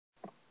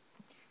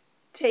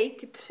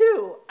Take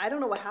two. I don't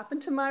know what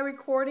happened to my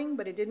recording,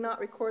 but it did not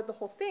record the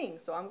whole thing.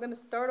 So I'm going to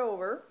start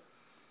over.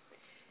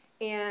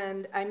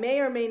 And I may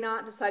or may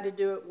not decide to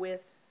do it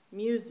with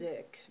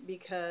music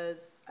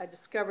because I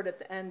discovered at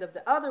the end of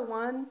the other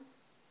one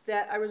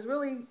that I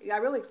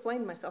really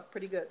explained myself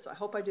pretty good. So I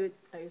hope I do it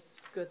as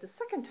good the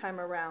second time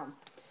around.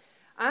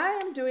 I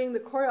am doing the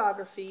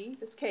choreography,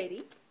 this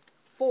Katie,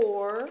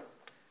 for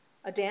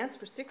a dance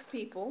for 6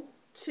 people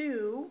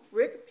to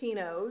Rick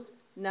Pino's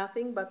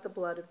Nothing But the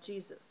Blood of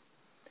Jesus.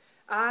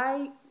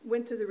 I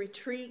went to the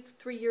retreat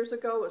 3 years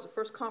ago. It was the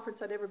first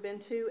conference I'd ever been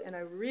to, and I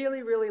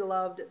really, really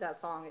loved that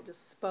song. It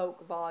just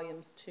spoke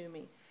volumes to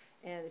me,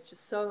 and it's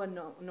just so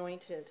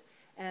anointed.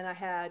 And I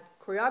had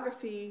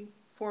choreography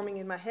forming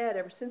in my head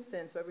ever since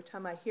then, so every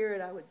time I hear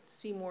it, I would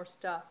see more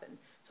stuff. And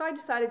so I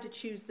decided to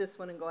choose this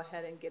one and go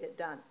ahead and get it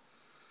done.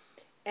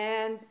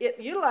 And it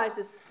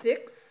utilizes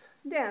 6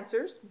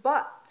 dancers,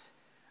 but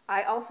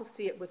I also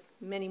see it with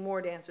many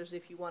more dancers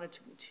if you wanted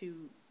to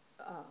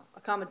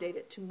accommodate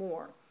it to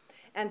more.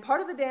 And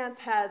part of the dance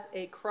has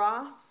a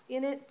cross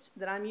in it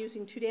that I'm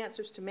using 2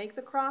 dancers to make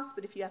the cross,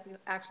 but if you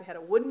actually had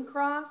a wooden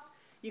cross,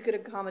 you could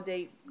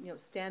accommodate,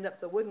 stand up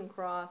the wooden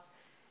cross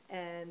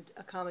and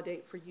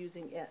accommodate for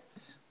using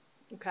it.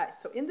 Okay,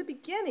 so in the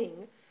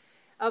beginning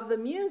of the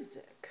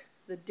music,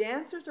 the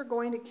dancers are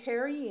going to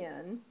carry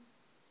in,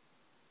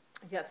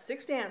 you have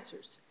 6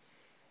 dancers,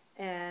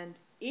 and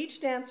each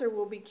dancer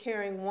will be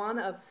carrying one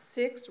of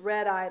 6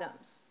 red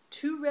items,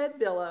 2 red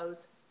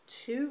billows,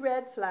 2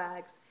 red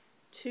flags,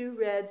 2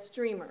 red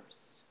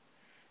streamers.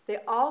 They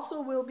also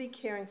will be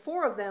carrying,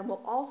 4 of them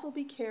will also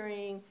be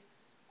carrying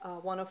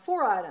one of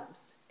 4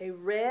 items, a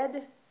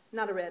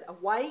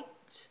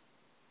white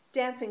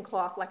dancing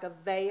cloth like a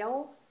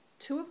veil,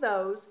 2 of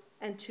those,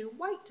 and 2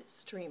 white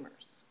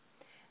streamers.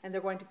 And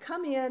they're going to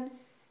come in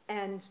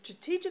and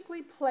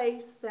strategically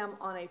place them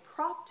on a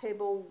prop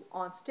table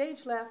on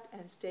stage left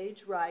and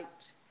stage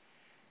right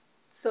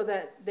so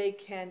that they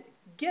can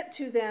get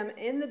to them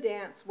in the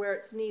dance where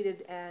it's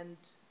needed, and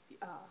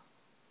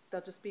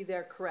they'll just be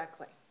there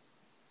correctly.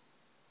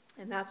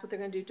 And that's what they're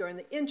going to do during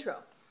the intro.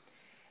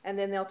 And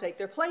then they'll take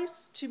their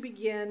place to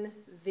begin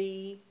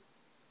the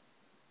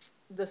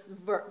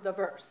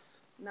verse.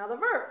 Now the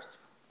verse,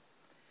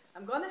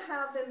 I'm going to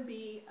have them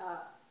be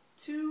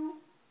 2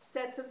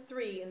 sets of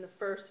 3 in the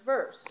first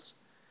verse.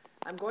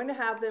 I'm going to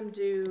have them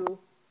do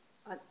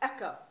an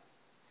echo,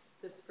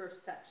 this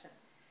first section.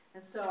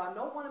 And so I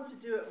don't want them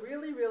to do it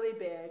really, really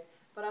big,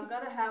 but I'm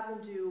going to have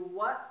them do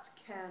 "What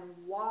can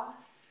wash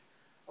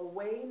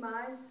away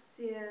my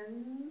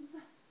sins?"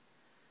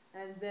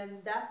 And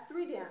then that's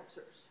 3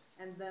 dancers.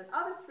 And then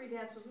other 3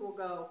 dancers will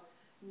go,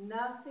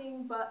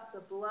 "Nothing but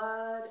the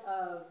blood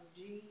of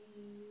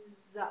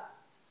Jesus."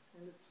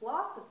 And it's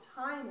lots of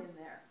time in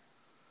there.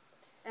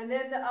 And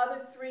then the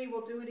other 3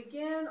 will do it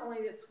again, only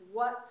it's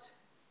 "What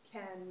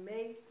can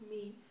make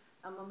me,"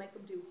 I'm going to make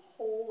them do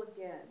 "whole"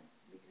 again,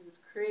 because it's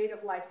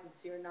creative license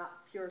here,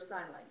 not pure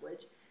sign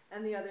language.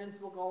 And the others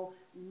will go,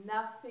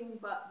 "Nothing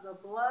but the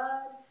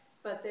blood,"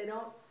 but they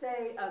don't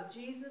say "of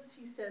Jesus."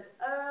 He says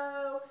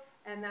 "oh,"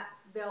 and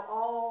they'll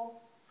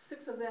all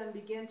 6 of them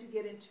begin to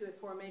get into a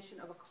formation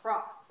of a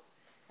cross.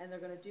 And they're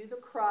going to do the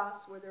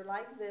cross where they're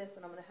like this,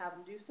 and I'm going to have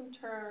them do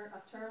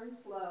a turn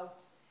slow.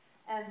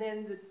 And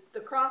then the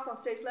cross on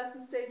stage left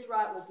and stage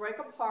right will break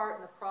apart,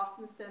 and the cross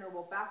in the center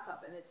will back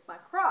up, and it's my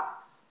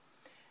cross.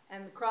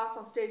 And the cross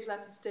on stage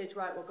left and stage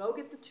right will go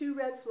get the 2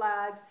 red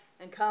flags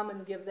and come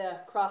and give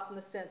the cross in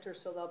the center,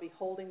 so they'll be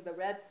holding the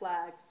red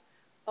flags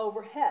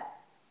overhead.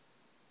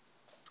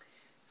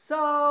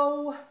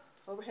 So,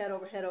 overhead,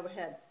 overhead,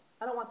 overhead.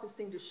 I don't want this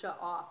thing to shut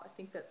off. I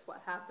think that's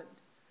what happened.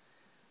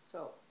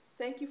 So,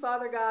 thank you,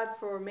 Father God,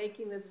 for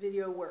making this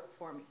video work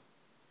for me.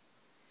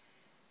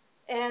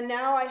 And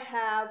now I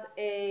have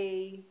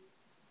a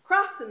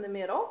cross in the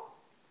middle,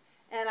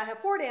 and I have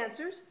 4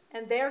 dancers,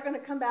 and they're going to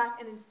come back,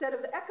 and instead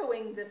of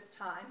echoing this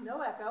time,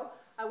 no echo,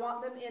 I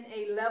want them in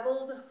a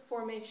leveled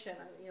formation.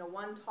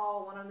 One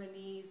tall, one on their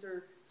knees,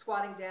 or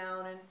squatting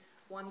down, and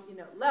one,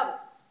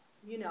 levels.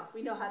 We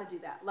know how to do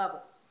that,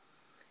 levels.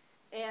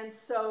 And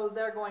so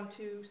they're going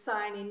to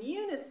sign in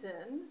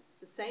unison,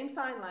 the same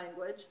sign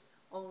language,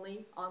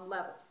 only on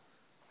levels.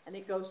 And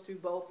it goes through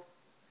both,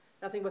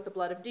 "Nothing but the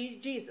blood of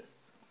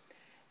Jesus."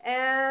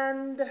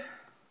 And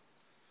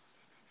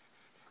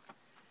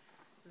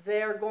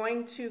they're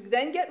going to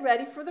then get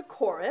ready for the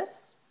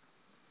chorus.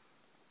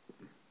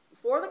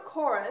 For the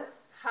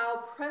chorus, "How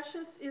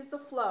precious is the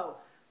flow."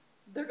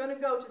 They're going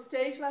to go to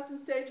stage left and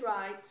stage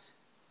right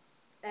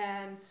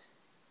and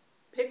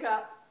pick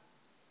up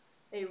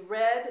a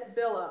red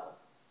billow.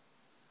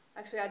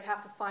 Actually, I'd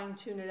have to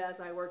fine-tune it as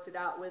I worked it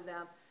out with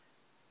them.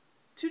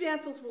 2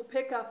 dancers will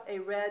pick up a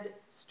red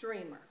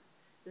streamer.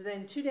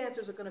 Then 2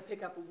 dancers are going to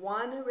pick up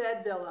 1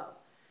 red billow.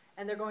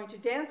 And they're going to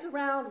dance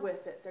around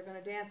with it. They're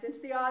going to dance into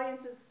the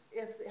audiences,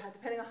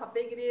 depending on how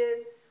big it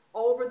is,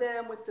 over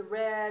them with the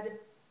red.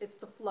 It's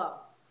the flow.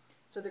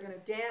 So they're going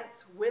to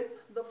dance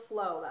with the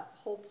flow. That's the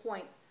whole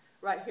point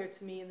right here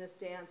to me in this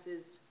dance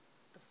is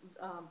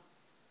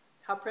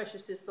how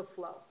precious is the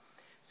flow.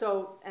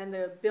 So, and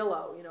the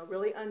billow,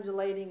 really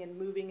undulating and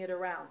moving it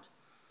around.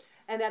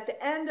 And at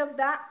the end of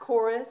that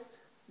chorus,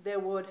 they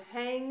would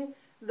hang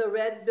the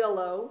red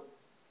billow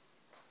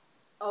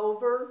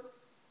over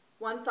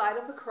one side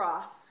of the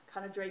cross,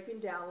 kind of draping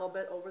down a little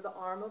bit over the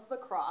arm of the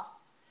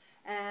cross.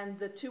 And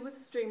the two with the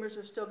streamers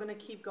are still going to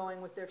keep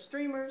going with their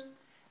streamers.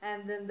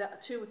 And then the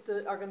two with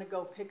are going to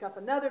go pick up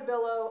another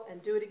billow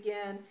and do it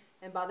again.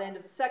 And by the end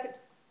of the second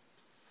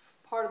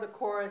part of the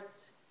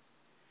chorus,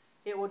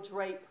 it will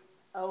drape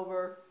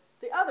over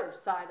the other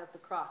side of the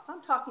cross.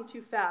 I'm talking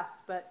too fast,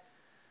 but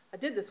I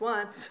did this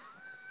once.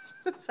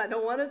 I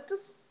don't want it to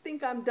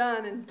think I'm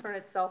done and turn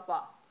itself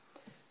off.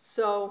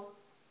 So,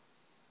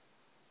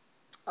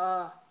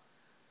 and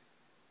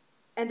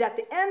at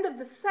the end of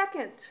the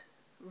second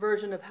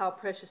version of How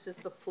Precious is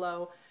the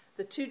Flow,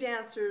 the two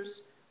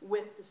dancers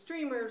with the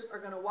streamers are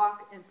going to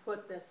walk and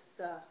put the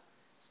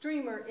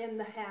streamer in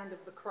the hand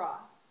of the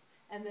cross.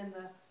 And then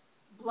the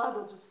blood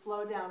will just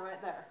flow down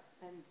right there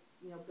and,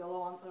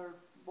 billow on, or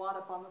wad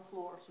up on the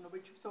floor. So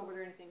nobody trips over it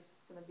or anything. It's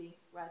just going to be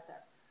right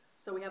there.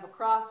 So we have a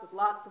cross with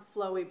lots of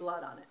flowy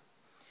blood on it.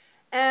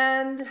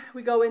 And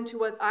we go into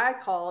what I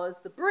call as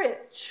the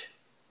bridge.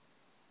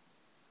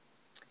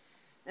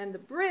 And the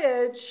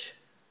bridge.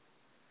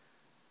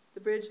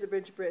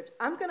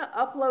 I'm going to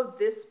upload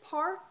this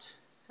part,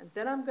 and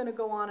then I'm going to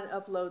go on and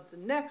upload the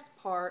next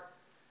part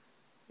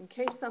in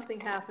case something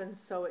happens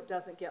so it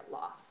doesn't get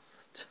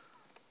lost.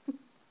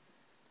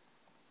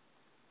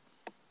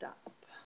 Stop.